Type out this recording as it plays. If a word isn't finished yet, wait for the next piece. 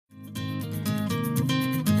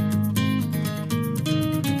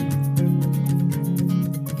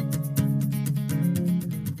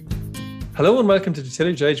Hello and welcome to the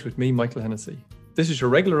Tillage Edge with me, Michael Hennessy. This is your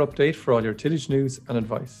regular update for all your tillage news and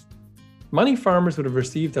advice. Many farmers would have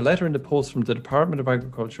received a letter in the post from the Department of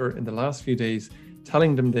Agriculture in the last few days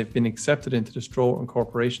telling them they've been accepted into the Straw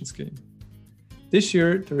Incorporation Scheme. This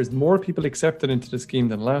year, there is more people accepted into the scheme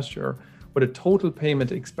than last year, with a total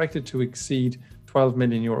payment expected to exceed €12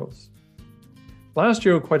 million. Last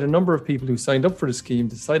year, quite a number of people who signed up for the scheme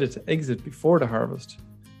decided to exit before the harvest.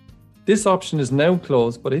 This option is now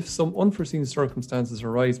closed, but if some unforeseen circumstances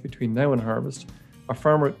arise between now and harvest, a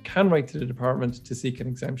farmer can write to the department to seek an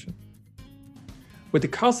exemption. With the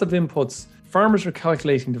cost of inputs, farmers are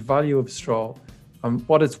calculating the value of straw and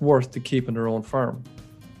what it's worth to keep on their own farm.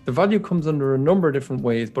 The value comes under a number of different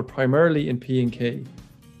ways, but primarily in P&K.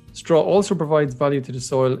 Straw also provides value to the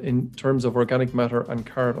soil in terms of organic matter and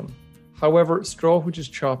carbon. However, straw which is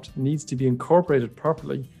chopped needs to be incorporated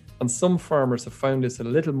properly, and some farmers have found this a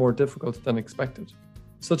little more difficult than expected.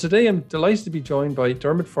 So today I'm delighted to be joined by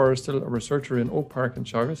Dermot Forristal, a researcher in Oak Park in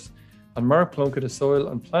Teagasc, and Mark Plunkett, a soil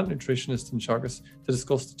and plant nutritionist in Teagasc, to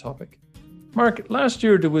discuss the topic. Mark, last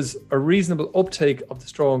year there was a reasonable uptake of the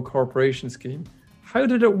Straw Incorporation Scheme. How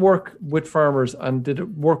did it work with farmers, and did it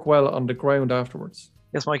work well on the ground afterwards?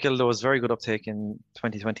 Yes, Michael, there was very good uptake in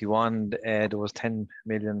 2021. There was 10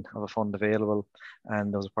 million of a fund available,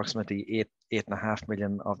 and there was approximately 8.5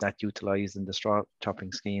 million of that utilised in the straw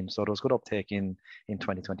chopping scheme. So there was good uptake in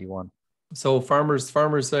 2021. So farmers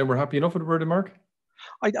were happy enough with the word, Mark?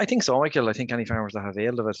 I think so, Michael. I think any farmers that have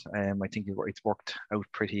availed of it, I think it's worked out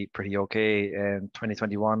pretty okay.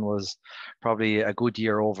 2021 was probably a good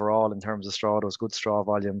year overall in terms of straw. There was good straw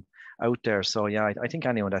volume out there. So yeah, I think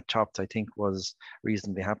anyone that chopped, I think, was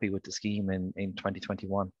reasonably happy with the scheme in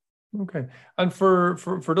 2021. Okay. And for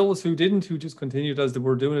those who didn't, who just continued as they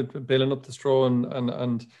were doing it, baling up the straw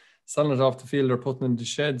and selling it off the field or putting it in the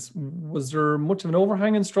sheds, was there much of an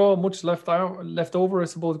overhang in straw, much left over, I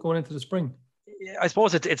suppose, going into the spring? I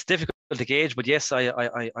suppose it's difficult to gauge, but yes, I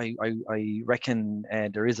reckon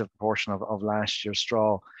there is a proportion of last year's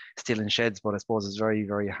straw still in sheds, but I suppose it's very,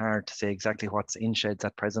 very hard to say exactly what's in sheds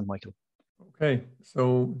at present, Michael. Okay,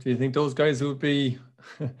 so do you think those guys would be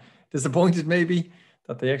disappointed maybe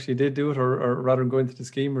that they actually did do it, or rather than going to the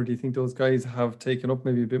scheme, or do you think those guys have taken up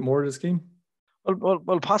maybe a bit more of the scheme?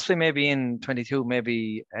 Well, possibly maybe in 22,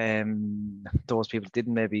 maybe those people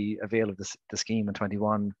didn't maybe avail of the scheme in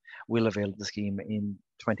 21 will avail of the scheme in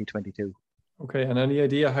 2022. Okay, and any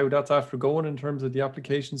idea how that's after going in terms of the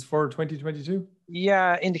applications for 2022?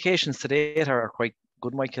 Yeah, indications to date are quite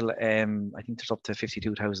good, Michael. I think there's up to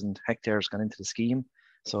 52,000 hectares gone into the scheme,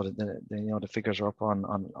 so the figures are up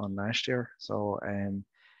on last year. So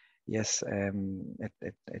yes,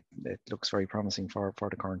 it looks very promising for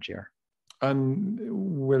the current year. And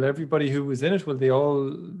will everybody who was in it, will they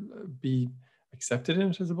all be accepted in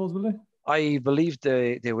it, I suppose, will they? I believe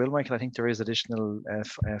they will, Michael. I think there is additional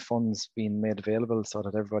funds being made available so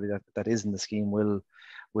that everybody that is in the scheme will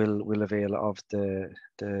avail of the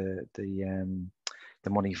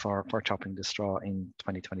money for chopping the straw in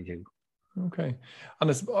 2022. Okay. And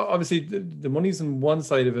it's obviously the money's on one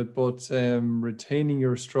side of it, but retaining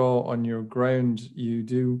your straw on your ground, you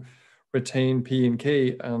do retain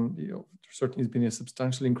P&K, and there certainly has been a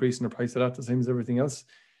substantial increase in the price of that, the same as everything else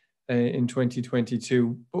in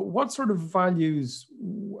 2022. But what sort of values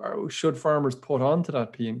should farmers put onto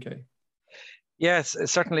that P&K? Yes,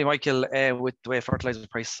 certainly, Michael. With the way fertilizer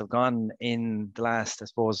prices have gone in the last, I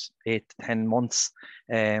suppose, 8 to 10 months,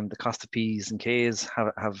 the cost of P's and K's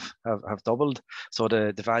have doubled. So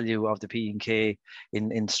the value of the P and K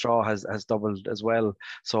in straw has doubled as well.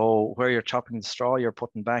 So where you're chopping the straw, you're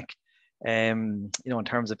putting back, in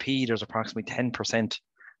terms of P, there's approximately 10%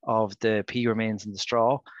 of the P remains in the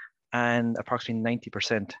straw, and approximately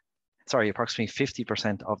 50%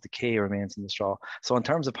 of the K remains in the straw. So in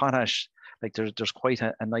terms of potash, like there's quite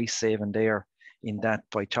a nice saving there in that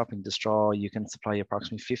by chopping the straw, you can supply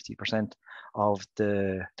approximately 50% of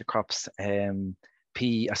the crop's of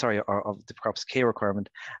the crop's K requirement,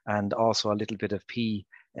 and also a little bit of P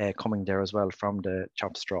coming there as well from the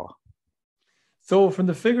chopped straw. So from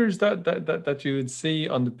the figures that you would see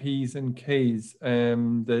on the P's and K's,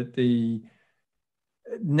 the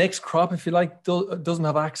next crop, if you like, doesn't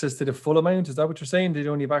have access to the full amount. Is that what you're saying? They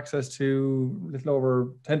only have access to a little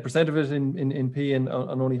over 10% of it in P and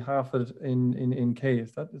only half of it in K.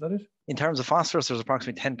 Is that it? In terms of phosphorus, there's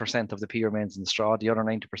approximately 10% of the P remains in the straw. The other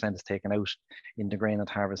 90% is taken out in the grain at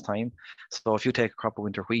harvest time. So if you take a crop of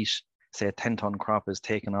winter wheat, say a 10-ton crop is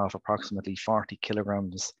taken off approximately 40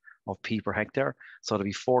 kilograms of P per hectare. So there'll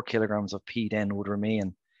be 4 kilograms of P then would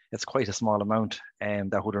remain. It's quite a small amount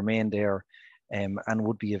that would remain there and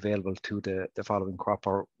would be available to the following crop,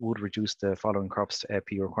 or would reduce the following crop's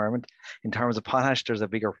P requirement. In terms of potash, there's a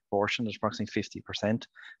bigger proportion, there's approximately 50%.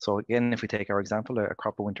 So again, if we take our example, a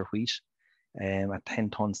crop of winter wheat at 10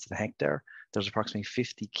 tons to the hectare, there's approximately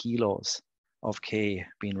 50 kilos of K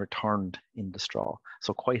being returned in the straw.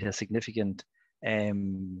 So quite a significant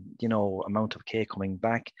amount of K coming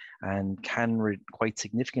back, and can quite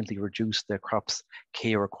significantly reduce the crop's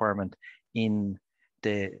K requirement in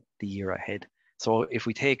the year ahead. So if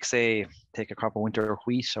we take a crop of winter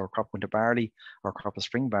wheat, or a crop of winter barley, or a crop of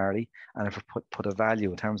spring barley, and if we put a value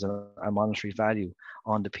in terms of a monetary value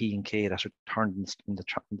on the P and K that's returned in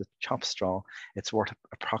the chop straw, it's worth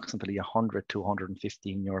approximately 100 to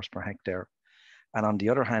 115 euros per hectare. And on the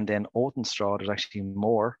other hand, then oat and straw, there's actually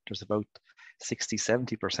more. There's about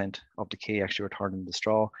 60-70% of the K actually returned in the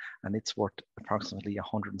straw, and it's worth approximately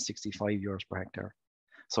 165 euros per hectare.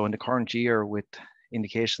 So in the current year, with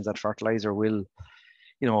indications that fertilizer will,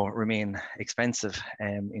 remain expensive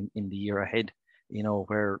in the year ahead,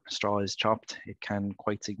 where straw is chopped, it can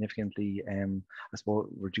quite significantly, I suppose,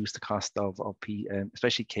 reduce the cost of P,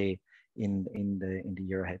 especially K, in the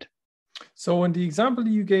year ahead. So in the example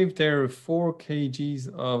you gave there of 4 kgs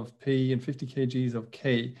of P and 50 kgs of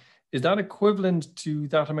K, is that equivalent to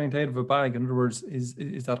that amount out of a bag? In other words, is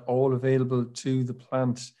that all available to the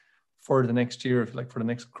plant for the next year, if you like, for the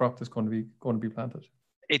next crop that's going to be planted?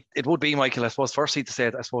 It would be, Michael, I suppose, firstly to say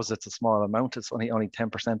that I suppose it's a small amount. It's only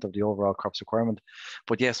 10% of the overall crop's requirement.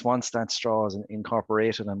 But yes, once that straw is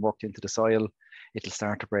incorporated and worked into the soil, it'll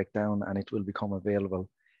start to break down, and it will become available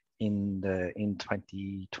in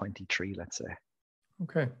 2023, let's say.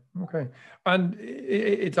 Okay. And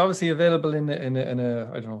it's obviously available in a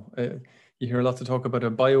I don't know, you hear lots of talk about a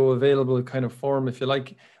bioavailable kind of form, if you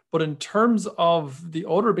like. But in terms of the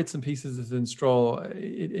other bits and pieces that's in straw,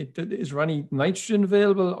 is there any nitrogen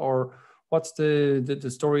available, or what's the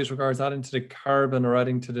story as regards adding to the carbon or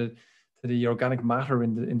adding to the organic matter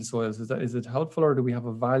in the soils? Is it helpful, or do we have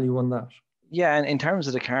a value on that? Yeah, and in terms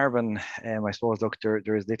of the carbon, I suppose, look,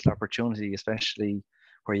 there is little opportunity, especially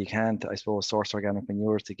where you can't, I suppose, source organic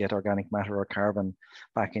manures to get organic matter or carbon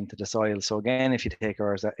back into the soil. So again, if you take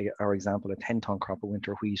our example, a 10-ton crop of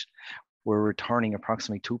winter wheat, we're returning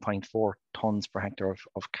approximately 2.4 tons per hectare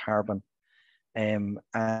of carbon. And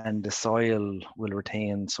the soil will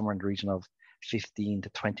retain somewhere in the region of 15 to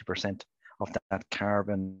 20% of that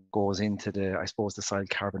carbon goes into the soil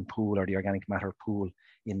carbon pool, or the organic matter pool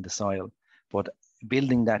in the soil. But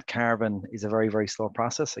building that carbon is a very, very slow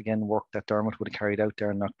process. Again, work that Dermot would have carried out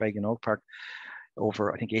there in Knockbeg and Oak Park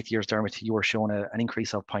over, I think, 8 years. Dermot, you were showing an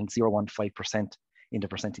increase of 0.015% in the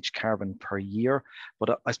percentage carbon per year.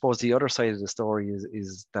 But I suppose the other side of the story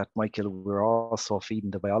is that, Michael, we're also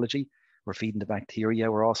feeding the biology, we're feeding the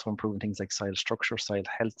bacteria, we're also improving things like soil structure, soil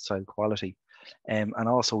health, soil quality. And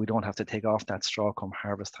also we don't have to take off that straw come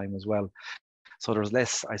harvest time as well. So there's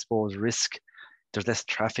less, I suppose, risk. There's less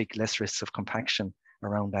traffic, less risks of compaction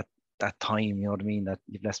around that time, you know what I mean, that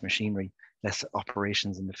you've less machinery, less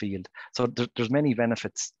operations in the field. So there's many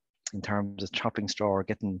benefits in terms of chopping straw or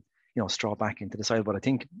getting, straw back into the soil. But I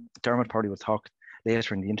think Dermot probably will talk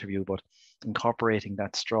later in the interview, but incorporating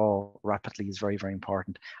that straw rapidly is very, very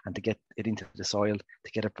important. And to get it into the soil,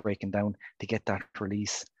 to get it breaking down, to get that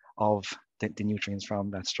release of the nutrients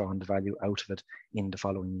from that straw and the value out of it in the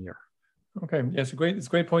following year. Okay, yes, it's a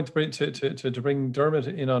great point to bring Dermot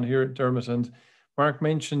in on here, Dermot. And Mark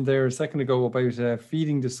mentioned there a second ago about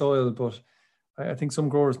feeding the soil, but I think some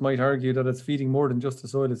growers might argue that it's feeding more than just the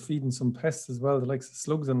soil; it's feeding some pests as well, the likes of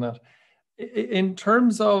slugs and that. In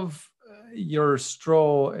terms of your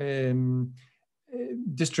straw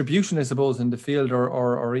distribution, I suppose, in the field,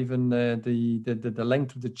 or even the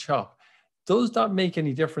length of the chop, does that make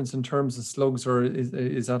any difference in terms of slugs, or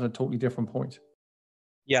is that a totally different point?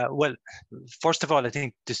 Yeah, well, first of all, I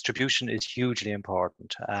think distribution is hugely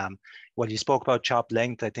important. You spoke about chop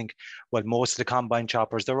length. I think, most of the combine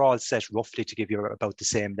choppers, they're all set roughly to give you about the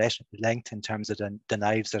same length in terms of the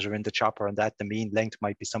knives that are in the chopper, and that the mean length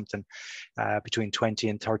might be something between 20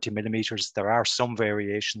 and 30 millimeters. There are some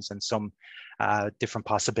variations and some different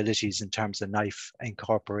possibilities in terms of knife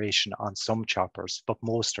incorporation on some choppers, but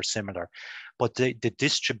most are similar. But the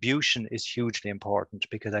distribution is hugely important,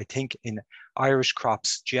 because I think in Irish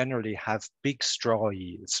crops generally have big straw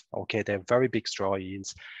yields. Okay, they have very big straw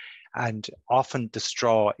yields. And often the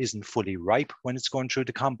straw isn't fully ripe when it's going through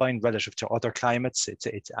the combine relative to other climates.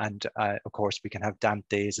 Of course, we can have damp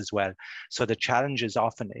days as well. So the challenge is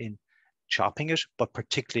often in chopping it, but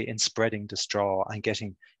particularly in spreading the straw and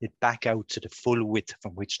getting it back out to the full width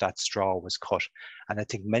from which that straw was cut. And I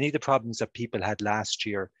think many of the problems that people had last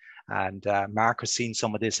year, and Mark has seen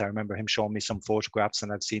some of this. I remember him showing me some photographs,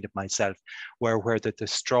 and I've seen it myself, where the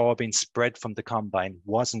straw being spread from the combine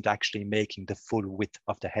wasn't actually making the full width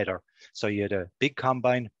of the header. So you had a big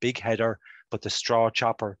combine, big header, but the straw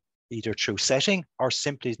chopper, either through setting or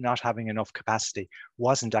simply not having enough capacity,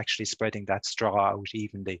 wasn't actually spreading that straw out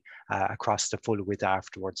evenly across the full width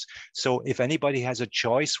afterwards. So if anybody has a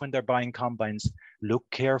choice when they're buying combines, look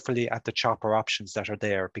carefully at the chopper options that are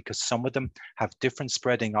there, because some of them have different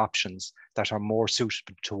spreading options that are more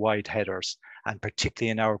suitable to wide headers. And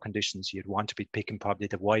particularly in our conditions, you'd want to be picking probably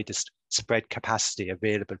the widest spread capacity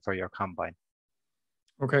available for your combine.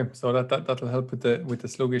 Okay, so that'll help with the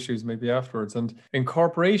slug issues maybe afterwards. And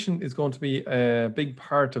incorporation is going to be a big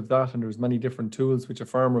part of that, and there's many different tools which a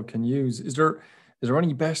farmer can use. Is there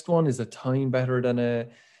any best one? Is a tine better than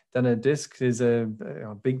a disc? Is a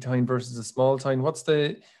big tine versus a small tine? What's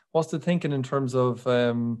the thinking in terms of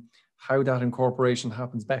how that incorporation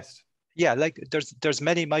happens best? Yeah, like there's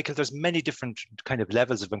many, Michael, there's many different kind of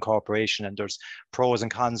levels of incorporation, and there's pros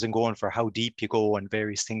and cons in going for how deep you go and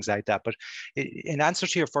various things like that. But in answer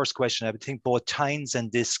to your first question, I would think both tines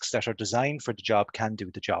and discs that are designed for the job can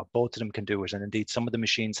do the job. Both of them can do it. And indeed, some of the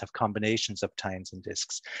machines have combinations of tines and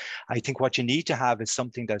discs. I think what you need to have is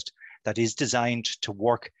something that is designed to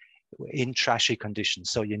work in trashy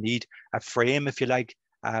conditions. So you need a frame, if you like.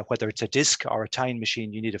 Whether it's a disc or a tine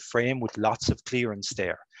machine, you need a frame with lots of clearance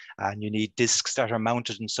there. And you need discs that are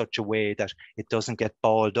mounted in such a way that it doesn't get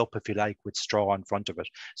balled up, if you like, with straw in front of it.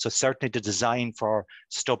 So certainly the design for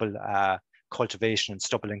stubble cultivation and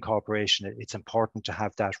stubble incorporation, it's important to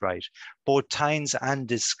have that right. Both tines and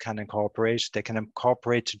discs can incorporate. They can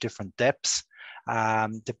incorporate to different depths.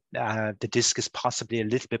 The disc is possibly a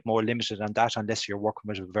little bit more limited on that unless you're working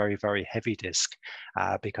with a very, very heavy disc,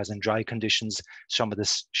 because in dry conditions, some of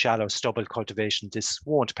the shallow stubble cultivation discs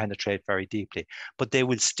won't penetrate very deeply, but they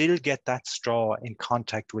will still get that straw in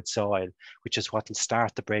contact with soil, which is what will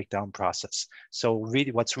start the breakdown process. So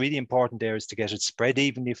really, what's really important there is to get it spread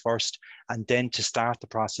evenly first, and then to start the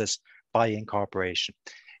process by incorporation.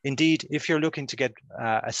 Indeed, if you're looking to get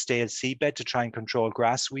a stale seedbed to try and control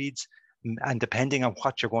grass weeds, and depending on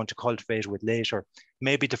what you're going to cultivate with later,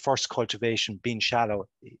 maybe the first cultivation being shallow,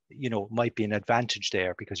 might be an advantage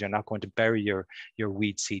there, because you're not going to bury your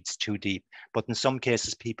weed seeds too deep. But in some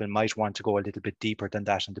cases, people might want to go a little bit deeper than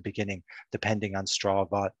that in the beginning, depending on straw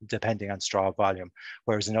volume.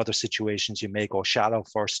 Whereas in other situations, you may go shallow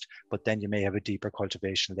first, but then you may have a deeper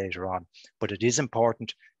cultivation later on. But it is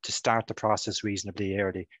important to start the process reasonably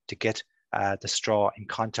early to get the straw in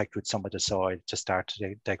contact with some of the soil to start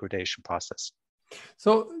the degradation process.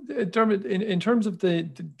 So, Dermot, in terms of the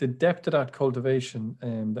depth of that cultivation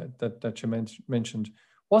that you mentioned,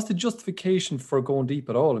 what's the justification for going deep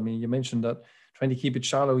at all? I mean, you mentioned that trying to keep it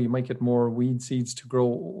shallow, you might get more weed seeds to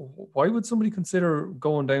grow. Why would somebody consider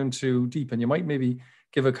going down too deep? And you might maybe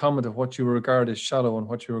give a comment of what you regard as shallow and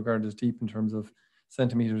what you regard as deep in terms of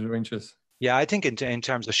centimeters or inches. Yeah, I think in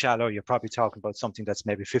terms of shallow, you're probably talking about something that's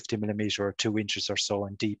maybe 50 millimeter or 2 inches or so,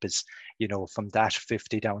 and deep is, from that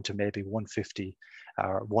 50 down to maybe 150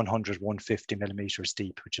 or 100, 150 millimeters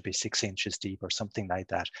deep, which would be 6 inches deep or something like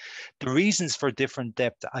that. The reasons for different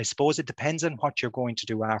depth, I suppose it depends on what you're going to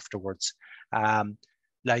do afterwards.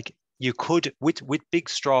 Like you could, with big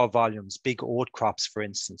straw volumes, big oat crops, for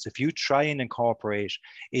instance, if you try and incorporate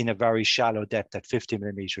in a very shallow depth at 50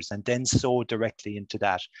 millimeters and then sow directly into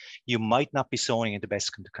that, you might not be sowing in the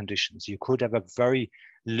best conditions. You could have a very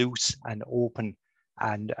loose and open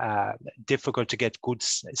and difficult to get good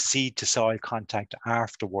seed to soil contact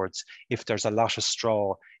afterwards if there's a lot of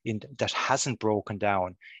straw that hasn't broken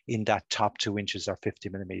down in that top 2 inches or 50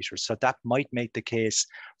 millimeters. So that might make the case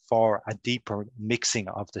for a deeper mixing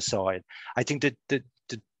of the soil. I think that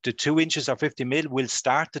the 2 inches or 50 mil will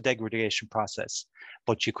start the degradation process,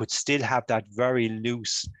 but you could still have that very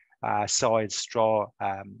loose soil straw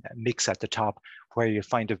mix at the top, where you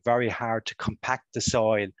find it very hard to compact the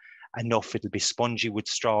soil enough. It'll be spongy with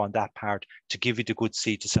straw on that part to give you the good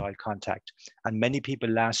seed to soil contact. And many people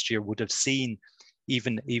last year would have seen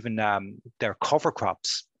even their cover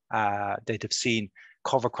crops. They'd have seen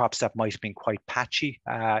cover crops that might have been quite patchy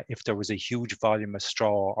if there was a huge volume of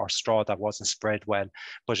straw or straw that wasn't spread well.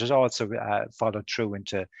 But it also followed through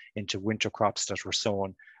into winter crops that were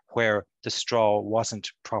sown where the straw wasn't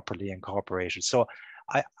properly incorporated. So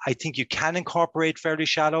I think you can incorporate fairly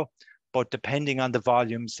shallow, but depending on the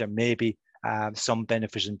volumes, there may be some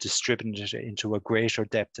benefit in distributing it into a greater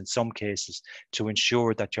depth in some cases to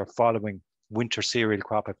ensure that you're following winter cereal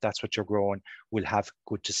crop, if that's what you're growing, will have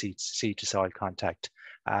good seed to soil contact.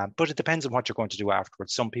 But it depends on what you're going to do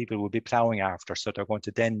afterwards. Some people will be ploughing after, so they're going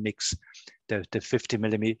to then mix the 50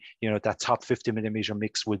 millimeter, that top 50 millimeter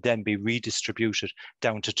mix will then be redistributed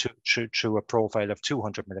down to a profile of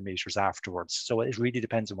 200 millimeters afterwards. So it really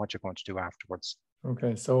depends on what you're going to do afterwards.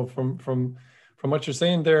 Okay, so from what you're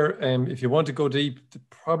saying there, if you want to go deep,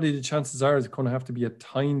 probably the chances are it's going to have to be a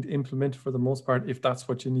tined implement for the most part, if that's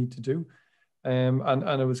what you need to do. And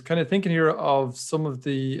I was kind of thinking here of some of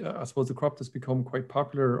the, I suppose the crop that's become quite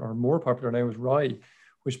popular or more popular now is rye,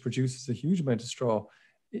 which produces a huge amount of straw.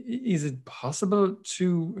 Is it possible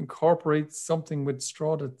to incorporate something with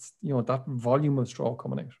straw that's, that volume of straw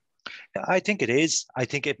coming out? I think it is. I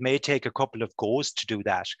think it may take a couple of goes to do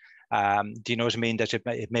that. Do you know what I mean? That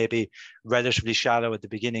it may be relatively shallow at the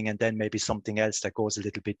beginning and then maybe something else that goes a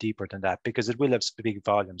little bit deeper than that, because it will have big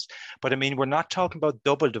volumes. But I mean, we're not talking about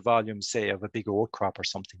double the volume, say, of a big oat crop or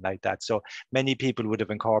something like that. So many people would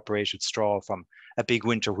have incorporated straw from a big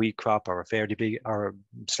winter wheat crop or a fairly big or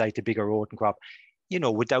slightly bigger oat crop,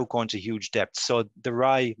 without going to huge depth. So the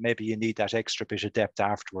rye, maybe you need that extra bit of depth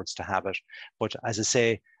afterwards to have it. But as I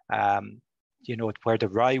say, where the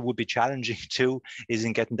rye would be challenging too is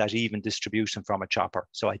in getting that even distribution from a chopper.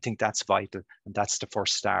 So I think that's vital, and that's the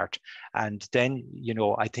first start. And then,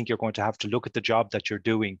 I think you're going to have to look at the job that you're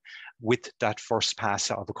doing with that first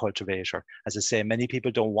pass of a cultivator. As I say, many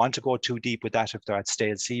people don't want to go too deep with that if they're at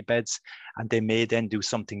stale seed beds, and they may then do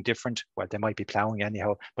something different. Well, they might be ploughing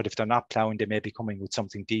anyhow, but if they're not ploughing, they may be coming with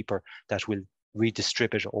something deeper that will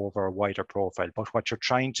redistribute over a wider profile. But what you're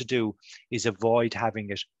trying to do is avoid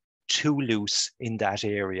having it too loose in that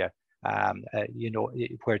area,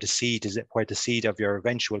 where the seed of your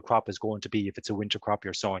eventual crop is going to be, if it's a winter crop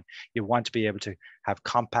you're sowing. You want to be able to have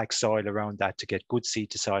compact soil around that to get good seed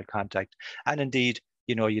to soil contact. And indeed,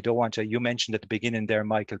 you don't want to, you mentioned at the beginning there,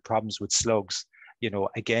 Michael, problems with slugs.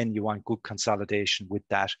 Again, you want good consolidation with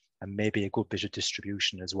that and maybe a good bit of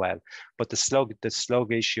distribution as well. But the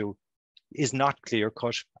slug issue is not clear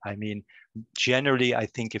cut. I mean, generally, I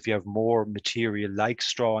think if you have more material like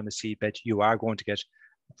straw on the seedbed, you are going to get,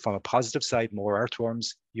 from a positive side, more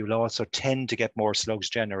earthworms. You'll also tend to get more slugs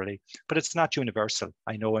generally, but it's not universal.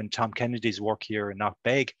 I know in Tom Kennedy's work here in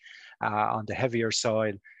Knockbeg, on the heavier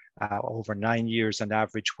soil, over 9 years on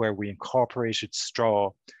average, where we incorporated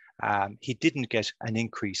straw, he didn't get an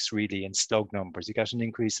increase really in slug numbers. He got an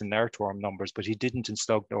increase in earthworm numbers, but he didn't in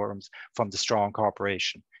slug numbers from the straw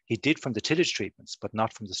incorporation. He did from the tillage treatments, but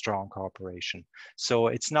not from the straw incorporation. So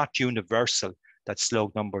it's not universal that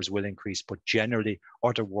slug numbers will increase, but generally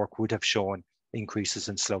other work would have shown increases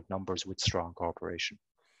in slug numbers with straw incorporation.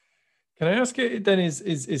 Can I ask you then,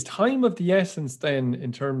 is time of the essence then,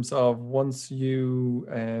 in terms of once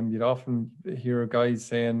you'd often hear guys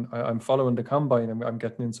saying, I'm following the combine, I'm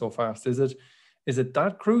getting in so fast. Is it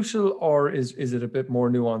that crucial, or is it a bit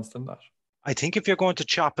more nuanced than that? I think if you're going to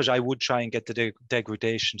chop it, I would try and get the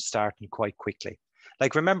degradation starting quite quickly.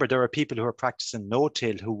 Like, remember, there are people who are practicing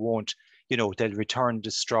no-till who won't, they'll return the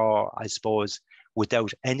straw, I suppose,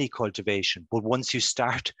 without any cultivation. But once you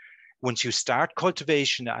start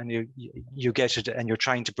cultivation and you get it and you're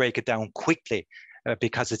trying to break it down quickly,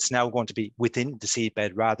 because it's now going to be within the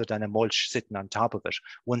seedbed rather than a mulch sitting on top of it.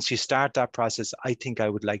 Once you start that process, I think I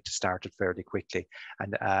would like to start it fairly quickly.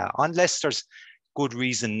 And unless there's good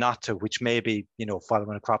reason not to, which may be,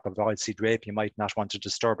 following a crop of oilseed rape, you might not want to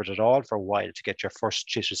disturb it at all for a while to get your first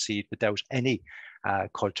chit of seed without any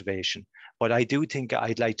cultivation. But I do think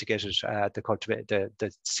I'd like to get it,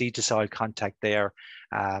 the seed to soil contact there.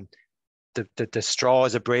 The straw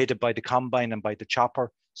is abraded by the combine and by the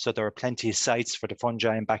chopper. So there are plenty of sites for the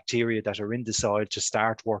fungi and bacteria that are in the soil to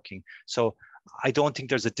start working. So I don't think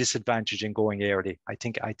there's a disadvantage in going early. I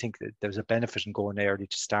think that there's a benefit in going early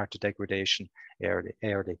to start the degradation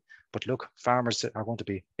early. But look, farmers are going to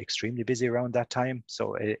be extremely busy around that time,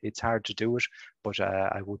 so it's hard to do it, but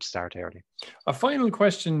I would start early. A final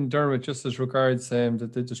question, Dermot, just as regards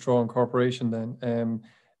the straw incorporation then.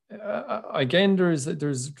 Again,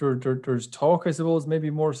 there's talk, I suppose, maybe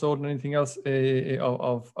more so than anything else,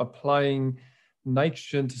 of applying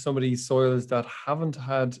nitrogen to some of these soils that haven't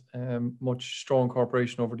had much straw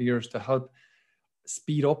incorporation over the years to help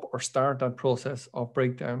speed up or start that process of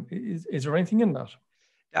breakdown. Is there anything in that?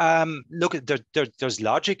 Look, there's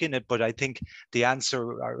logic in it, but I think the answer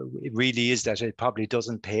really is that it probably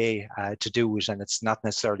doesn't pay to do it, and it's not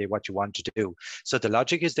necessarily what you want to do. So the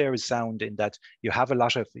logic is sound in that you have a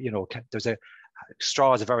lot of, there's a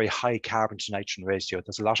straw has a very high carbon to nitrogen ratio.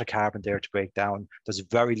 There's a lot of carbon there to break down. There's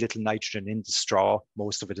very little nitrogen in the straw.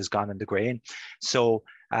 Most of it is gone in the grain. So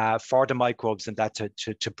for the microbes and that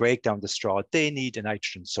to break down the straw, they need a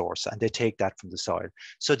nitrogen source, and they take that from the soil.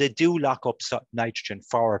 So they do lock up nitrogen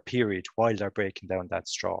for a period while they're breaking down that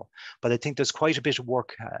straw. But I think there's quite a bit of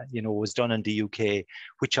work, was done in the UK,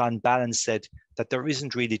 which on balance said that there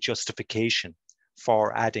isn't really justification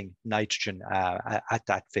for adding nitrogen at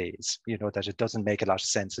that phase, that it doesn't make a lot of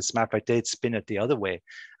sense. As a matter of fact, they'd spin it the other way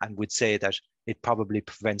and would say that it probably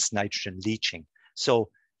prevents nitrogen leaching. So,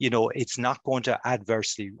 it's not going to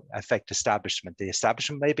adversely affect establishment. The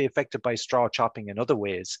establishment may be affected by straw chopping in other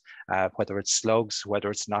ways, whether it's slugs, whether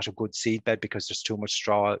it's not a good seed bed because there's too much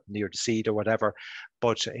straw near the seed or whatever.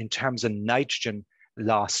 But in terms of nitrogen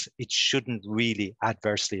loss, it shouldn't really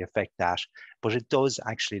adversely affect that, but it does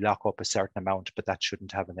actually lock up a certain amount, but that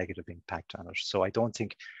shouldn't have a negative impact on it. So I don't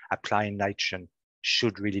think applying nitrogen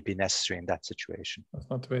should really be necessary in that situation. That's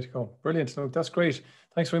not the way to go. Brilliant. Look, that's great.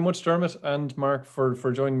 Thanks very much, Dermot and Mark, for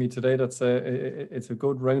joining me today. It's a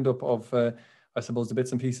good roundup of I suppose the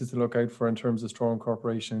bits and pieces to look out for in terms of straw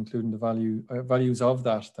incorporation, including the values of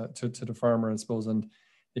that to the farmer, I suppose, and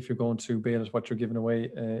if you're going to bale it, what you're giving away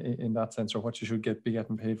in that sense, or what you should be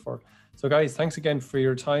getting paid for. So guys, thanks again for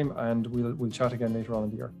your time, and we'll chat again later on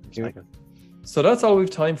in the year. Thank you. So that's all we've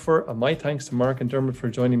time for, and my thanks to Mark and Dermot for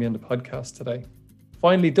joining me on the podcast today.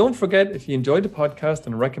 Finally, don't forget, if you enjoyed the podcast,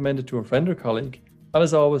 and recommend it to a friend or colleague, and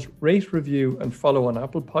as always, rate, review and follow on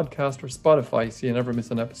Apple Podcast or Spotify so you never miss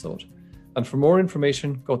an episode. And for more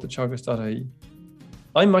information, go to teagasc.ie.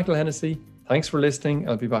 I'm Michael Hennessy. Thanks for listening.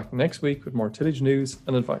 I'll be back next week with more tillage news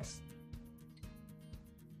and advice.